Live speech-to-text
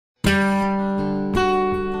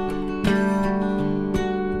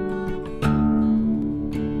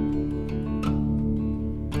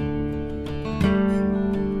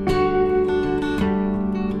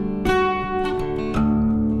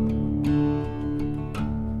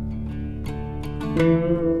I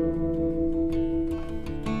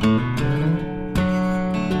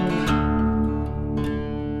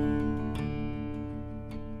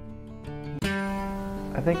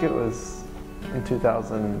think it was in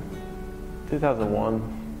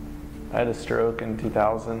 2001. I had a stroke in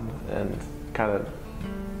 2000 and kind of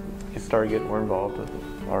started getting more involved with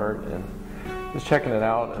art and just checking it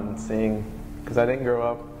out and seeing, because I didn't grow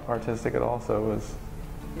up artistic at all, so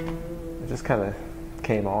it just kind of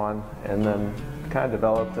came on and then kind of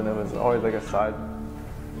developed, and it was always like a side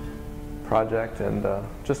project, and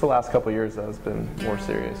just the last couple of years that has been more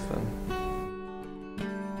serious than.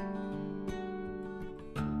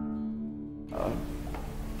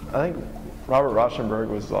 I think Robert Rauschenberg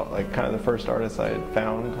was like kind of the first artist I had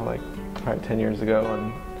found like probably 10 years ago,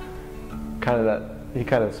 and kind of that he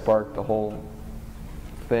kind of sparked the whole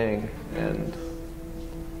thing, and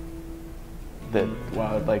that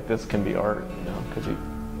wow, like this can be art, you know, because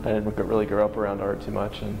I didn't really grow up around art too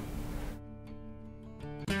much, and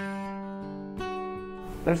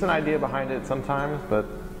there's an idea behind it sometimes, but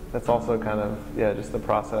that's also kind of just the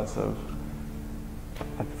process of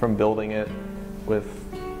from building it with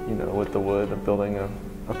with the wood of building a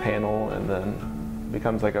panel, and then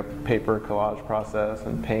becomes like a paper collage process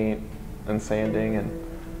and paint and sanding and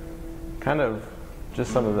kind of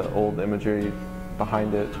just some of the old imagery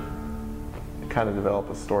behind it, kind of develop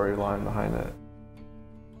a storyline behind it.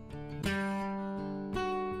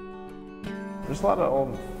 There's a lot of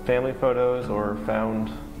old family photos or found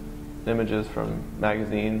images from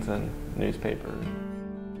magazines and newspapers.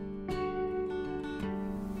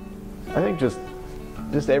 I think just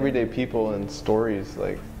everyday people and stories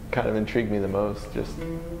like kind of intrigue me the most. Just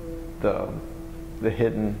the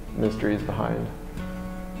hidden mysteries behind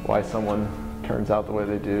why someone turns out the way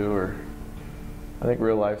they do, or I think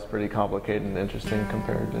real life's pretty complicated and interesting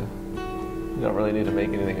compared to, you don't really need to make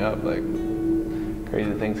anything up, like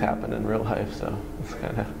crazy things happen in real life, so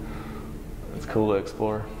it's cool to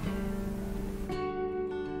explore.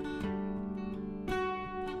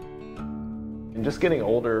 And just getting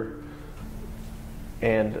older,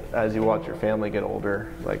 and as you watch your family get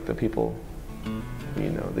older, like the people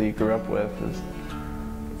that you grew up with, it's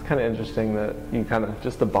kind of interesting that you kind of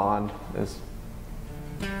just the bond is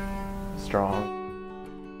strong.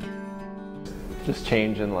 Just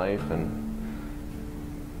change in life, and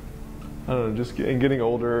I don't know, just getting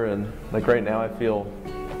older, and like right now I feel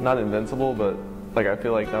not invincible, but like I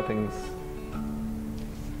feel like everything's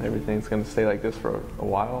gonna stay like this for a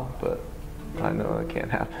while, but I know it can't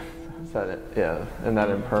happen. And that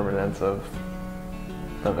impermanence of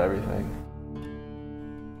everything.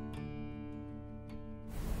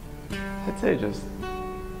 I'd say just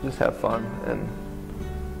have fun and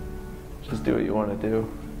just do what you want to do.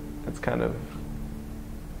 It's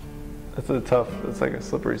like a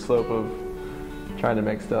slippery slope of trying to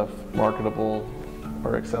make stuff marketable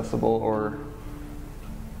or accessible or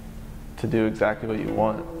to do exactly what you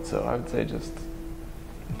want. So I would say just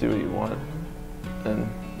do what you want, and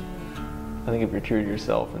I think if you're true to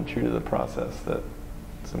yourself and true to the process, that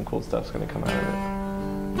some cool stuff's going to come out of it.